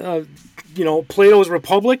 Plato's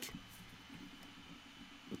Republic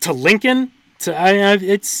to Lincoln to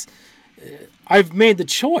I've made the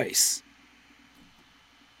choice,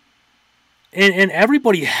 and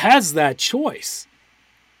everybody has that choice.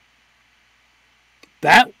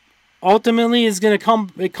 That ultimately is going to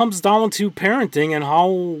come. It comes down to parenting and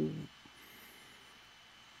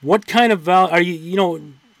what kind of value are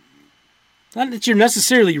you? Not that you're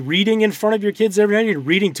necessarily reading in front of your kids every night. You're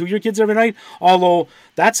reading to your kids every night. Although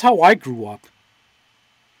that's how I grew up.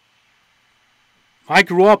 I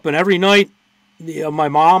grew up, and every night, my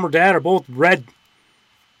mom or dad or both read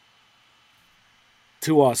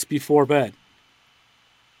to us before bed.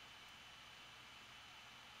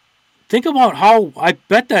 Think about how, I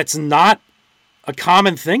bet that's not a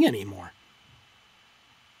common thing anymore.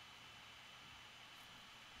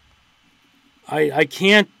 I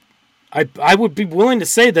can't, I would be willing to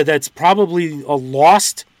say that that's probably a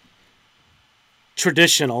lost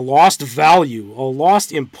tradition, a lost value, a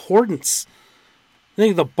lost importance. I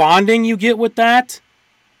think the bonding you get with that,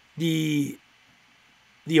 the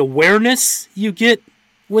awareness you get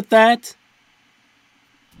with that,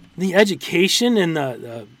 the education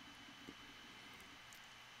and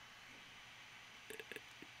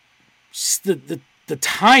just the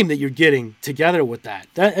time that you're getting together with that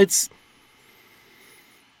it's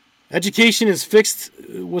education is fixed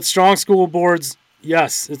with strong school boards.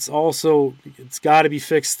 Yes, it's got to be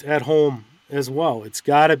fixed at home as well. It's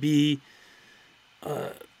got to be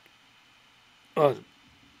a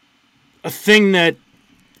thing that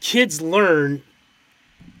kids learn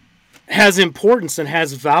has importance and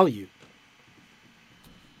has value.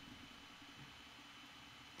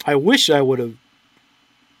 I wish I would have,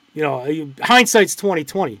 hindsight's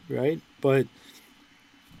 20/20, right? But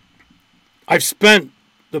I've spent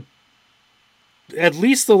at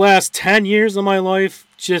least the last 10 years of my life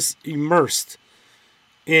just immersed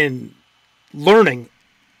in learning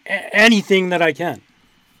anything that I can.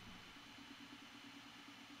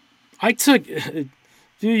 I took, a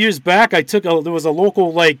few years back, there was a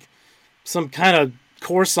local, some kind of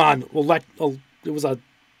course on, it was a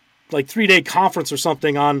like 3-day conference or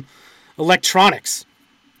something on electronics.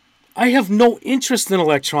 I have no interest in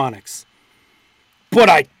electronics, but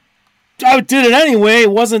I did it anyway.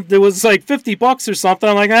 It was like $50 or something.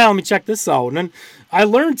 I'm like, let me check this out. And then I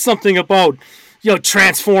learned something about,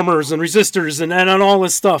 transformers and resistors and all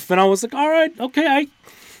this stuff. And I was like, all right, okay,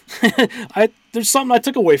 there's something I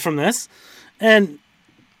took away from this.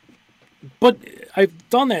 But I've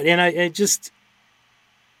done that, and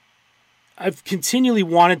I've continually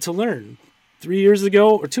wanted to learn. 3 years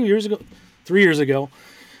ago, or 2 years ago, 3 years ago,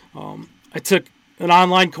 I took an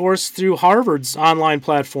online course through Harvard's online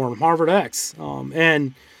platform, HarvardX,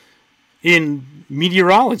 and in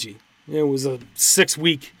meteorology. It was a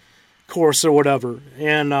 6-week course or whatever,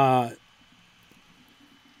 and I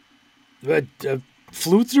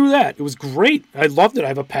flew through that. It was great. I loved it. I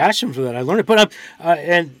have a passion for that. I learned it,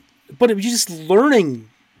 but it was just learning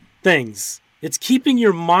things. It's keeping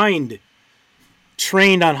your mind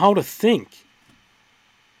trained on how to think.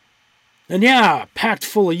 And yeah, packed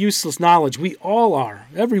full of useless knowledge. We all are.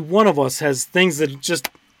 Every one of us has things that just,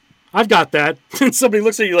 I've got that. And somebody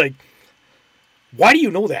looks at you like, why do you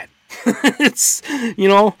know that? It's,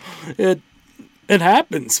 it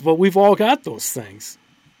happens, but we've all got those things.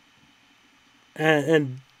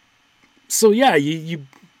 And so, yeah, you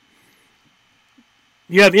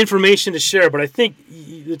have information to share, but I think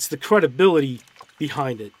it's the credibility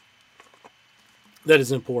behind it that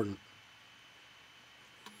is important.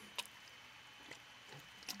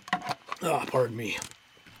 Oh, pardon me.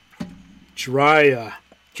 Dry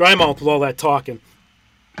mouth with all that talking.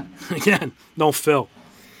 Again, no Phil.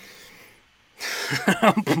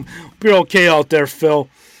 You're okay out there, Phil.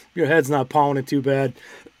 Your head's not pounding too bad.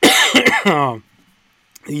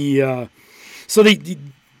 The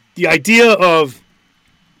idea of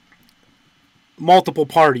multiple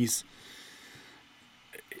parties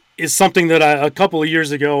is something that a couple of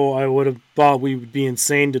years ago I would have thought we would be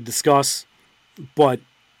insane to discuss, but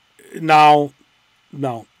now,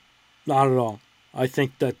 no, not at all. I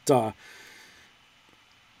think that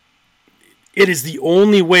it is the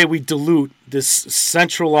only way we dilute this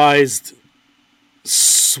centralized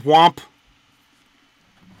swamp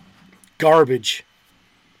garbage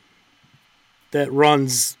that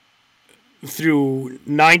runs through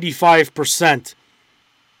 95%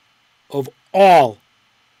 of all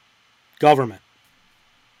government.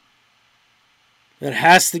 It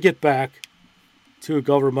has to get back to a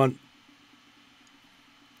government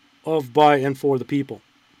of, by, and for the people.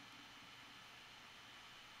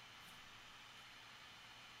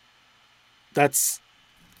 That's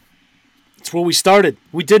where we started.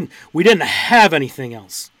 We didn't have anything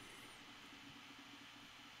else.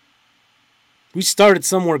 We started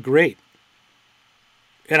somewhere great.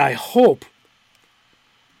 And I hope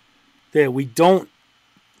that we don't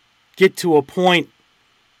get to a point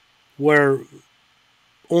where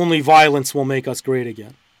only violence will make us great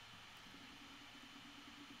again.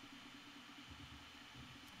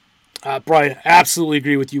 Brian, absolutely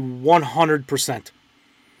agree with you 100%.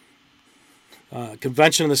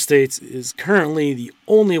 Convention of the States is currently the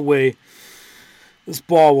only way this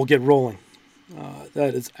ball will get rolling.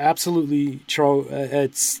 That is absolutely true.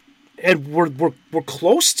 And we're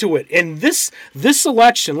close to it. And this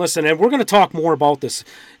election, listen, and we're going to talk more about this.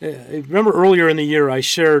 Remember earlier in the year I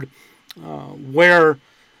shared where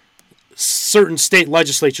certain state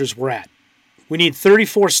legislatures were at. We need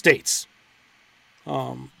 34 states.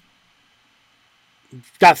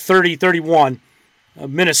 Got 30, 31.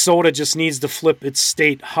 Minnesota just needs to flip its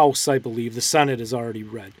state house, I believe. The Senate is already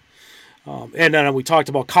red. And then we talked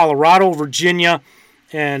about Colorado, Virginia,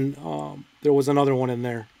 and there was another one in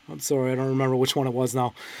there. I'm sorry, I don't remember which one it was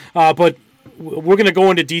now. But we're going to go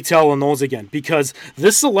into detail on those again, because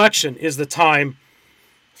this election is the time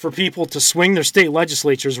for people to swing their state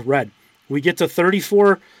legislatures red. We get to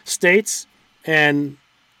 34 states, and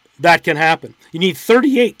that can happen. You need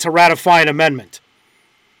 38 to ratify an amendment.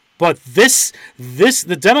 But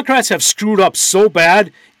the Democrats have screwed up so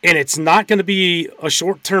bad, and it's not going to be a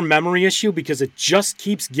short-term memory issue because it just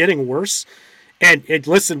keeps getting worse. And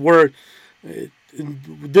listen,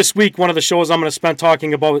 this week, one of the shows I'm going to spend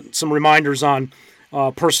talking about some reminders on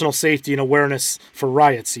personal safety and awareness for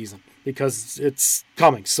riot season, because it's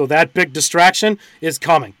coming. So that big distraction is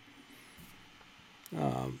coming.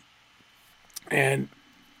 And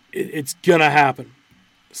it's going to happen.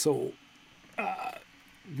 So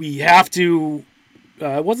we have to,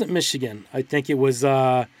 it wasn't Michigan. I think it was,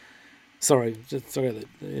 sorry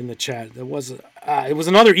in the chat. It was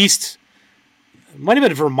another East, it might have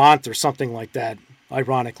been Vermont or something like that,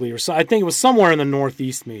 ironically. Or so, I think it was somewhere in the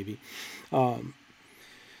Northeast maybe. But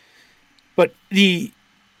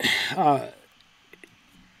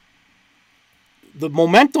the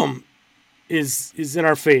momentum is in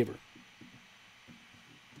our favor.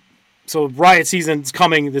 So riot season's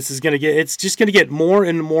coming. It's just gonna get more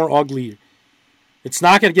and more ugly. It's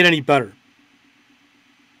not gonna get any better.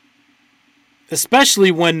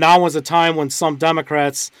 Especially when now is a time when some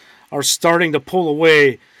Democrats are starting to pull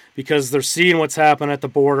away because they're seeing what's happening at the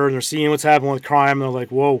border and they're seeing what's happening with crime. And they're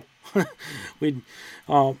like, whoa. And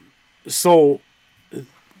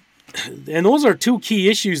those are two key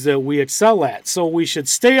issues that we excel at. So we should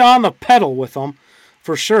stay on the pedal with them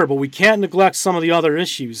for sure, but we can't neglect some of the other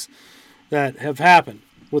issues that have happened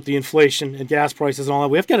with the inflation and gas prices and all that.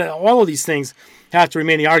 We have got to, all of these things have to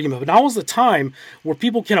remain the argument. But now is the time where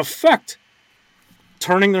people can affect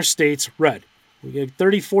turning their states red. We get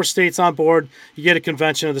 34 states on board. You get a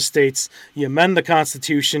convention of the states. You amend the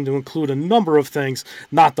Constitution to include a number of things,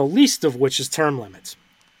 not the least of which is term limits.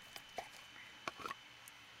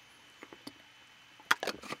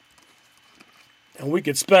 And we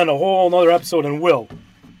could spend a whole another episode and will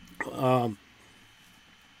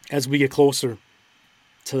as we get closer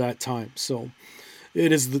to that time. So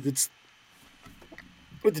it's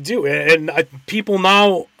what to do. And people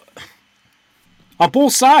now on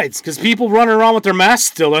both sides, because people running around with their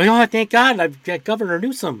masks still, like, oh, thank God, I've got Governor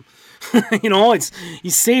Newsom. He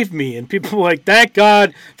saved me. And people are like, thank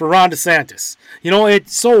God for Ron DeSantis.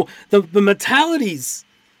 So the mentalities,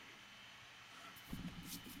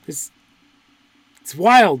 it's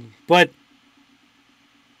wild. But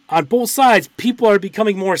on both sides, people are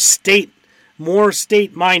becoming more state-minded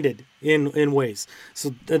in ways.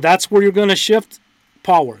 So that's where you're going to shift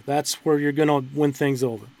power. That's where you're going to win things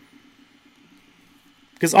over.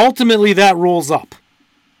 Because ultimately that rolls up.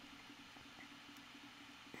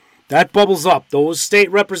 That bubbles up. Those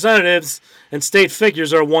state representatives and state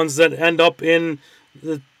figures are ones that end up in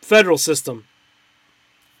the federal system.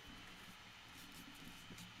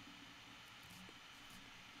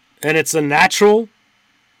 And it's a natural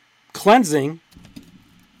cleansing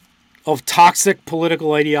of toxic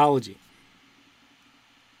political ideology.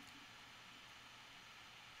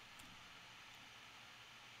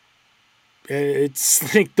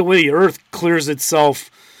 It's like the way the earth clears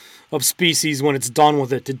itself of species when it's done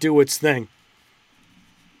with it to do its thing.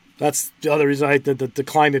 That's the other reason the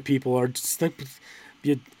climate people are just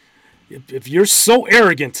if you're so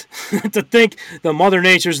arrogant to think that Mother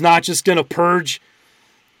Nature's not just going to purge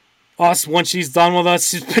us when she's done with us.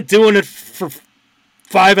 She's been doing it for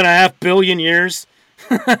 5.5 billion years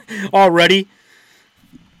already.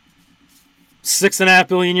 6.5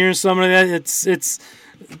 billion years, something like that.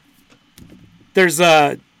 There's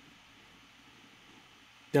a,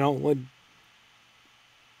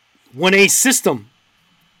 when a system,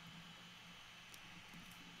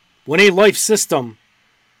 when a life system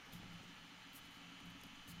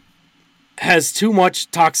has too much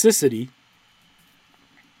toxicity,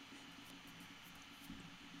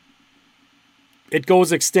 it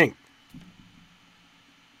goes extinct.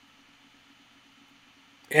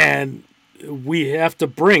 And we have to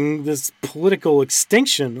bring this political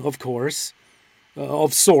extinction, of course,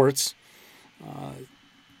 of sorts,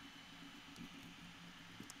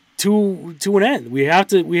 to an end. We have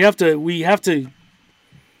to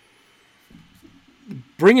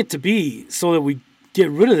bring it to be so that we get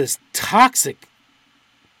rid of this toxic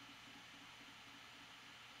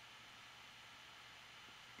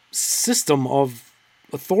system of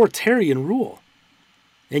authoritarian rule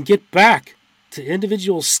and get back to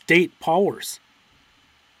individual state powers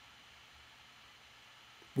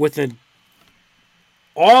within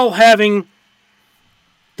all having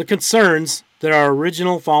the concerns that our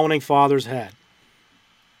original founding fathers had.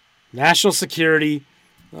 National security,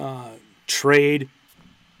 trade.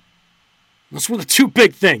 Those were the two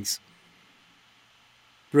big things.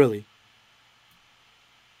 Really.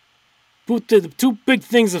 The two big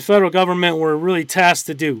things the federal government were really tasked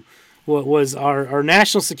to do was our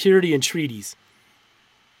national security and treaties.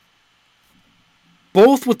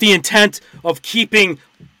 Both with the intent of keeping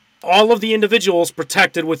all of the individuals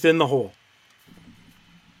protected within the whole.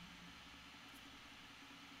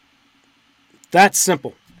 That's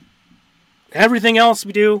simple. Everything else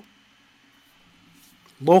we do,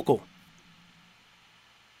 local.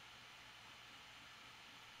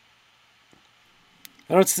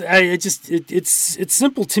 It's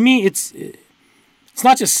simple to me. It's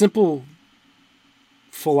not just simple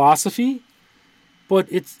philosophy, but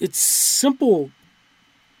it's simple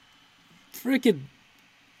freaking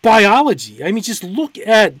biology. I mean, just look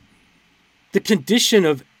at the condition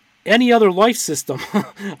of any other life system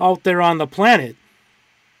out there on the planet.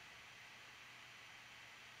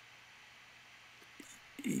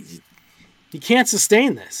 You can't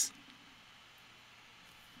sustain this.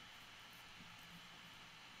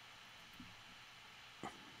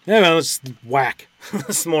 Anyway, let's whack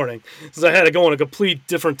this morning, because I had to go on a complete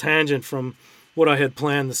different tangent from what I had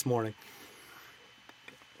planned this morning.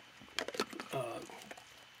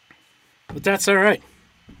 But that's all right.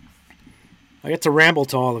 I get to ramble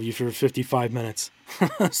to all of you for 55 minutes.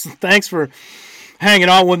 So thanks for hanging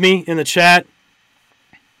out with me in the chat.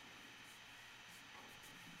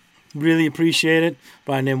 Really appreciate it.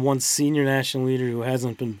 But I named one senior national leader who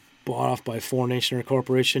hasn't been bought off by a foreign nation or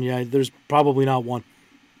corporation. Yeah, there's probably not one.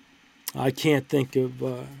 I can't think of.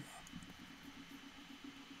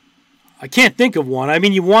 I can't think of one. I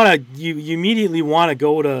mean, you immediately want to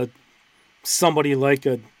go to somebody like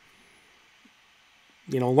a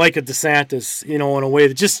DeSantis, in a way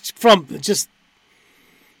that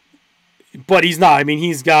but he's not. I mean,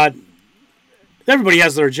 he's got, everybody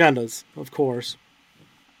has their agendas, of course.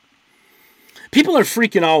 People are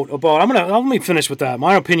freaking out about, let me finish with that.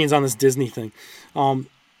 My opinions on this Disney thing.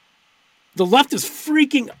 The left is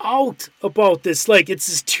freaking out about this, like it's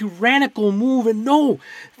this tyrannical move, and no,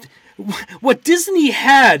 what Disney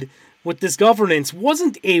had with this governance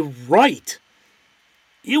wasn't a right.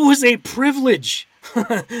 It was a privilege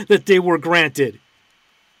that they were granted.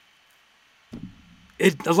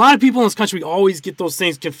 A lot of people in this country always get those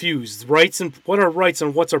things confused. Rights and what are rights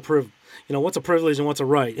and what's a what's a privilege and what's a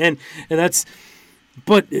right. And that's,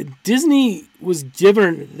 but Disney was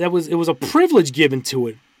given, it was a privilege given to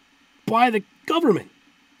it by the government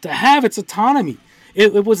to have its autonomy.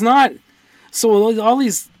 It was not, so all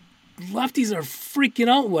these lefties are freaking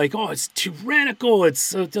out like, oh, it's tyrannical.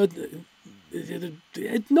 It's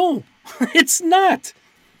no, it's not.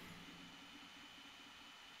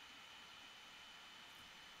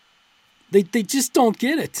 They just don't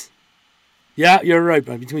get it. Yeah, you're right.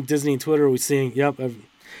 Between Disney and Twitter, we're seeing, yep,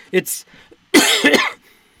 it's,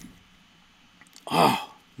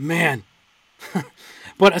 oh, man.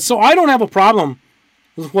 But so I don't have a problem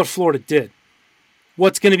with what Florida did.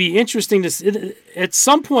 What's going to be interesting at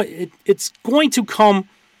some point, it's going to come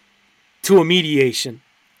to a mediation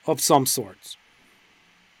of some sorts.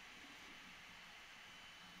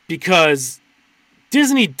 Because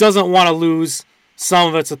Disney doesn't want to lose some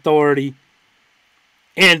of its authority.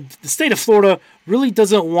 And the state of Florida really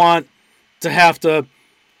doesn't want to have to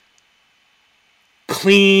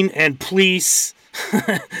clean and police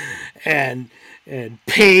and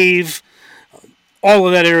pave all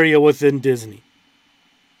of that area within Disney.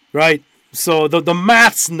 Right? So the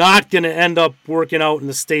math's not going to end up working out in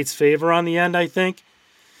the state's favor on the end, I think.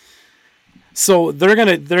 So they're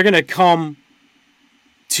gonna come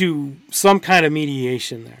to some kind of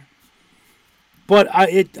mediation there. But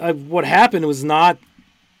what happened was not.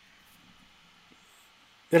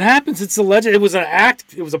 It happens. It's alleged. It was an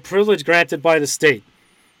act. It was a privilege granted by the state.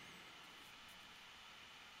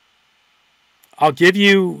 I'll give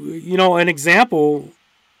you, an example,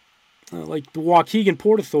 like the Waukegan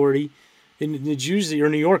Port Authority in New Jersey or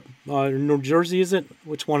New York, New Jersey, is it?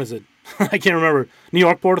 Which one is it? I can't remember. New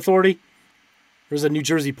York Port Authority? Or is it New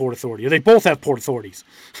Jersey Port Authority? They both have port authorities.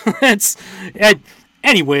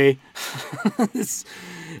 Anyway, the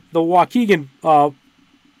Waukegan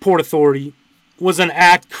Port Authority was an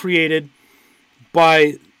act created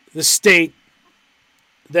by the state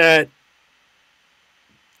that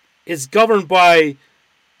is governed by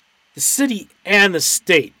the city and the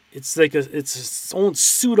state. It's like it's its own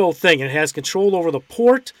pseudo thing. It has control over the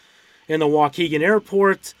port and the Waukegan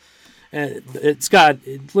Airport. And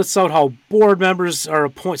it lists out how board members are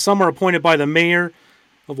appointed. Some are appointed by the mayor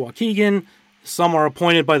of Waukegan. Some are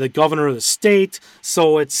appointed by the governor of the state.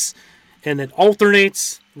 And it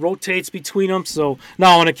rotates between them. So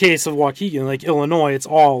now in a case of Waukegan, like Illinois, it's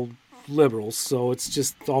all liberals. So it's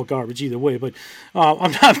just all garbage either way. But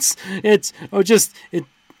I'm not. It's just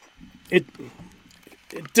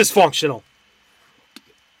dysfunctional.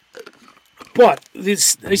 But the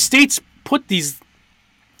states put these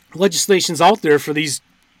legislations out there for these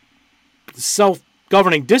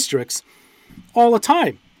self-governing districts all the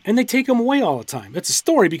time. And they take them away all the time. It's a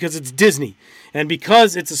story because it's Disney. And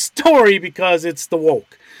because it's a story because it's the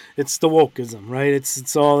woke. It's the wokeism, right?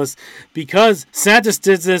 It's all this. Because DeSantis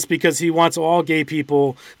did this because he wants all gay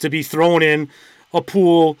people to be thrown in a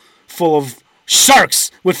pool full of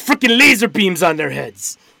sharks with freaking laser beams on their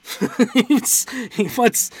heads. That's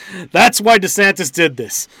why DeSantis did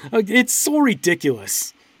this. It's so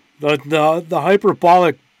ridiculous. The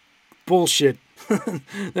hyperbolic bullshit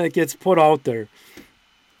that gets put out there.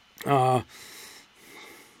 Was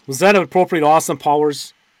that an appropriate Austin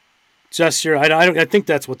Powers gesture? I think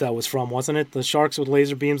that's what that was from, wasn't it? The sharks with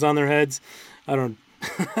laser beams on their heads. I don't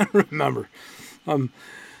remember.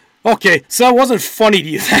 Okay, so it wasn't funny to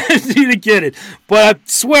you. You didn't get it, but I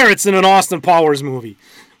swear it's in an Austin Powers movie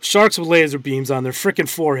Sharks with laser beams on their freaking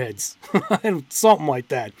foreheads. And something like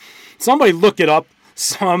that. Somebody look it up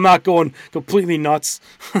so I'm not going completely nuts.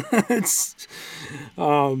 But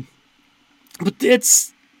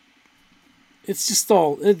it's just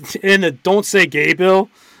all in the Don't Say Gay bill.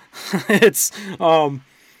 It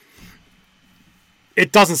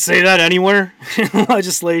doesn't say that anywhere in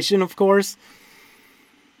legislation, of course.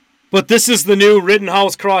 But this is the new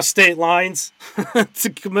Rittenhouse cross state lines to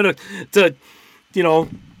commit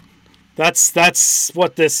that's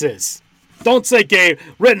what this is. Don't say gay,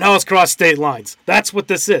 Rittenhouse cross state lines. That's what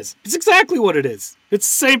this is. It's exactly what it is. It's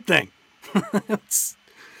the same thing. It's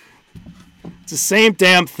the same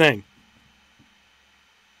damn thing.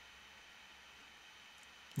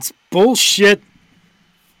 It's bullshit,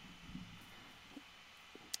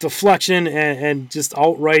 deflection, and just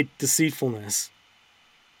outright deceitfulness.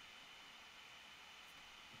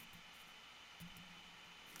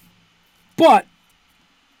 But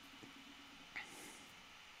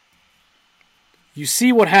you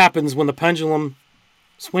see what happens when the pendulum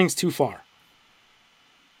swings too far.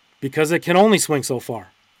 Because it can only swing so far.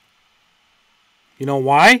 You know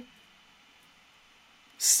why?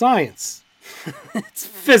 Science. It's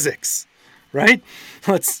physics, right?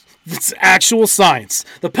 It's actual science.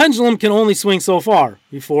 The pendulum can only swing so far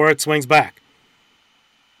before it swings back.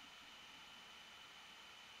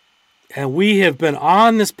 And we have been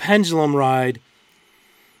on this pendulum ride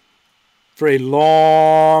for a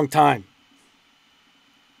long time.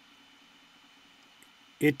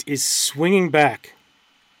 It is swinging back,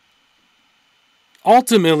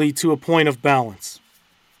 ultimately to a point of balance.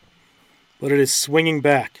 But it is swinging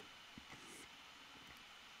back.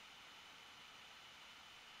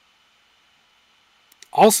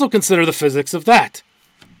 Also consider the physics of that.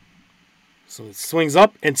 So it swings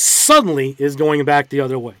up and suddenly is going back the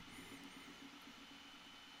other way.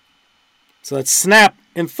 So that snap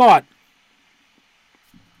in thought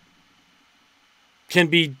can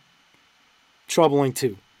be troubling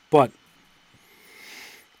too. But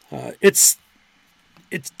it's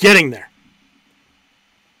getting there.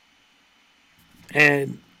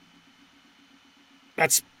 And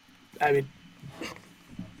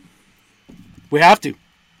we have to.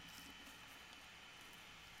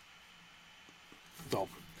 So,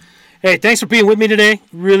 hey, thanks for being with me today.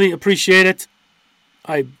 Really appreciate it.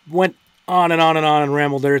 I went on and on and on and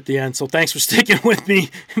rambled there at the end. So thanks for sticking with me.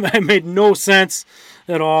 It made no sense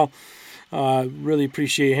at all. Really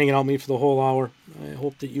appreciate hanging out with me for the whole hour. I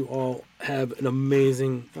hope that you all have an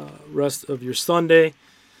amazing rest of your Sunday.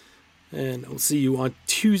 And I'll see you on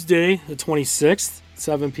Tuesday, the 26th,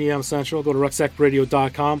 7 p.m. Central. Go to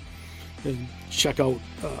rucksackradio.com and check out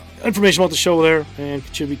information about the show there and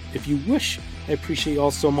contribute if you wish. I appreciate you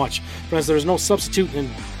all so much. Friends, there is no substitute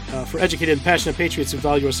for educated and passionate patriots who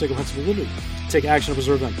value our sacred principles of liberty. Take action to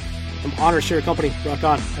preserve them. I'm honored to share your company. Rock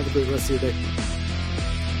on. Have a great rest of your day.